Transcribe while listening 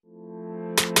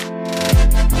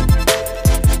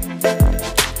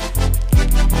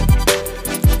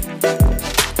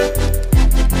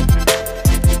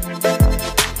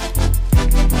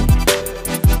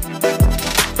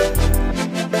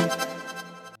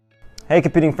Hey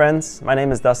computing friends, my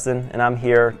name is Dustin and I'm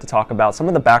here to talk about some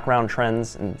of the background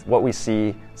trends and what we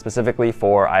see specifically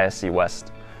for ISC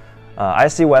West.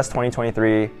 ISC West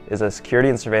 2023 is a security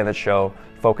and surveillance show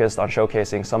focused on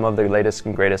showcasing some of the latest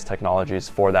and greatest technologies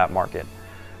for that market.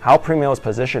 How Premio is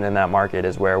positioned in that market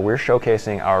is where we're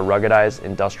showcasing our ruggedized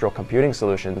industrial computing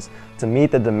solutions to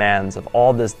meet the demands of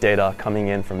all this data coming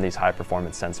in from these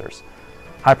high-performance sensors.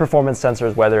 High-performance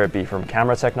sensors, whether it be from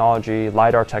camera technology,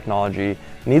 LiDAR technology,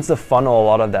 needs to funnel a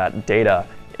lot of that data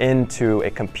into a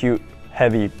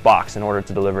compute-heavy box in order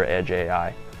to deliver edge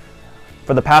AI.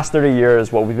 For the past 30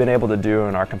 years, what we've been able to do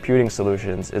in our computing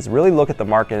solutions is really look at the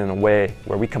market in a way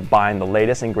where we combine the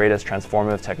latest and greatest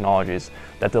transformative technologies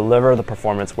that deliver the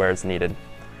performance where it's needed.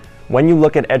 When you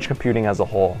look at edge computing as a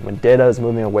whole, when data is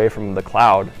moving away from the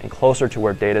cloud and closer to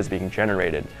where data is being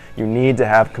generated, you need to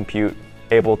have compute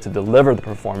able to deliver the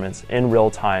performance in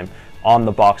real time on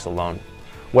the box alone.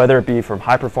 Whether it be from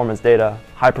high performance data,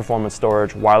 high performance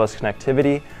storage, wireless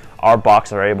connectivity, our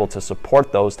boxes are able to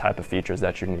support those type of features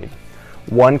that you need.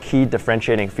 One key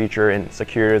differentiating feature in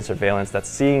security and surveillance that's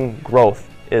seeing growth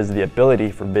is the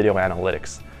ability for video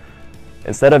analytics.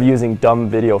 Instead of using dumb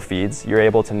video feeds, you're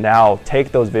able to now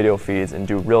take those video feeds and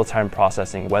do real-time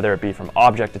processing, whether it be from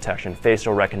object detection,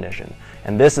 facial recognition.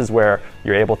 And this is where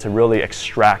you're able to really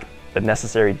extract the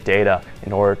necessary data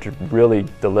in order to really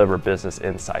deliver business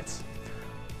insights.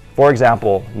 For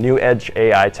example, new edge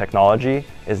AI technology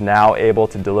is now able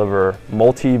to deliver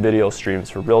multi-video streams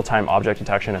for real-time object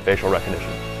detection and facial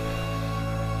recognition.